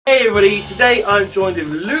Hey everybody, today I'm joined with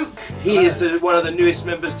Luke. He is one of the newest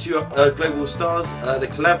members to Global Stars, the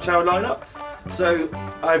collab channel lineup. So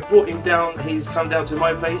I brought him down, he's come down to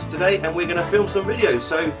my place today and we're going to film some videos.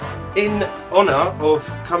 So in honour of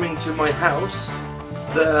coming to my house,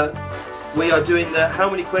 we are doing the how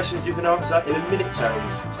many questions you can answer in a minute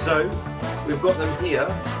challenge. So we've got them here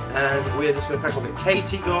and we're just going to crack on with it.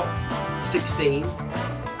 Katie got 16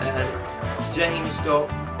 and James got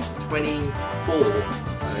 24.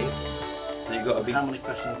 So you've got to be. How many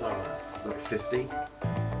questions are there? Like 50.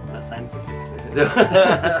 Let's aim for 50.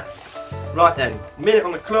 Right then, minute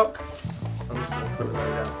on the clock. I'm just going to put it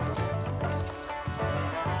right down.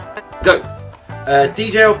 Go.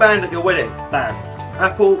 DJ or band at your wedding? Band.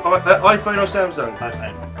 Apple, iPhone or Samsung?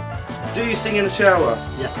 iPhone. Do you sing in the shower?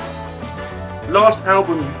 Yes. Last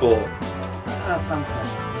album you bought? Samsung.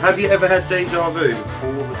 Have you ever had deja vu?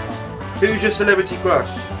 All the time. Who's your celebrity crush?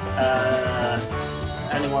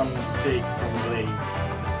 Anyone big from Glee.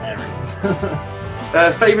 Harry.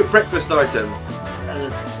 Favourite breakfast item?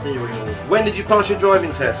 Cereal. When did you pass your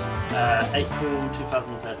driving test? April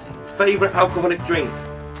 2013. Favourite alcoholic drink?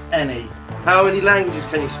 Any. How many languages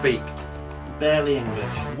can you speak? Barely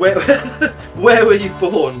English. Where were you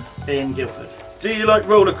born? In Guildford. Do you like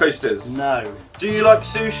roller coasters? No. Do you like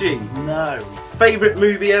sushi? No. Favourite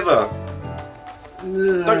movie ever?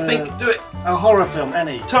 Don't think, do it. A horror film,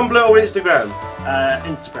 any. Tumblr or Instagram?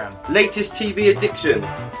 Instagram. Latest TV addiction?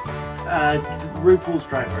 RuPaul's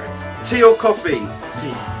Drag Race. Tea or coffee?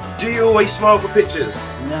 Tea. Do you always smile for pictures?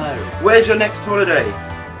 No. Where's your next holiday?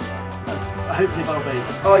 Hopefully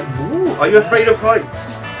Barbados. Are you afraid of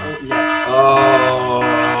heights? Yes. Oh,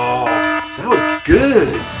 that was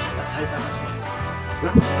good. Let's hope that was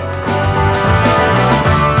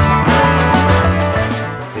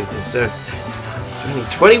So,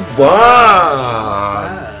 21!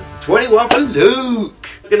 21 for Luke!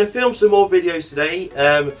 We're going to film some more videos today.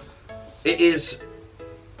 It is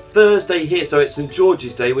Thursday here, so it's St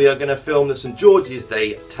George's Day. We are going to film the St George's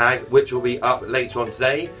Day tag, which will be up later on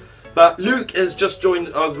today. But Luke has just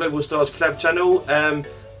joined our Global Stars collab channel.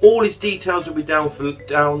 All his details will be down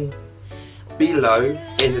below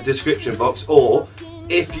in the description box, or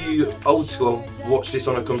if you old school watch this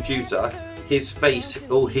on a computer, his face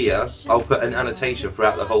all here, I'll put an annotation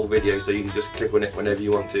throughout the whole video so you can just click on it whenever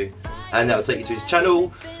you want to, and that'll take you to his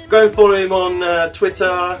channel. Go and follow him on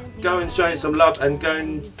Twitter, go and show him some love, and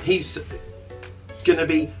he's gonna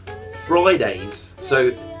be Fridays,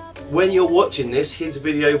 so when you're watching this, his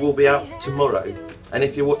video will be out tomorrow, and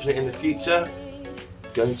if you're watching it in the future,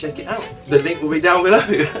 go and check it out. The link will be down below.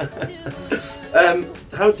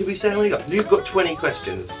 How did we say how many got? Luke got 20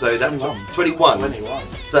 questions, so that's 21.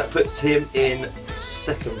 So that puts him in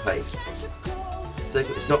second place.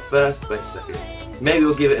 Second, it's not first, but it's second. Maybe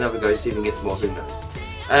we'll give it another go, see if we can get more, who knows.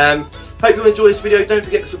 Hope you enjoy this video. Don't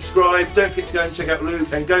forget to subscribe, don't forget to go and check out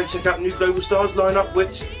Luke, and go and check out the new Global Stars lineup,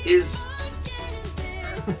 which is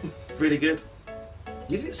really good.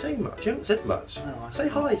 You didn't say much, you haven't said much. No, say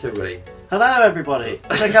hi to everybody. Hello everybody,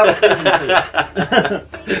 check out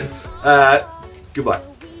StephenHVlogTv. Goodbye.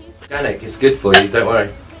 Organic, it's good for you, don't worry.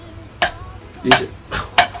 You should.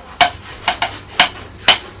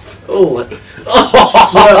 Oh,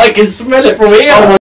 I can smell it from here!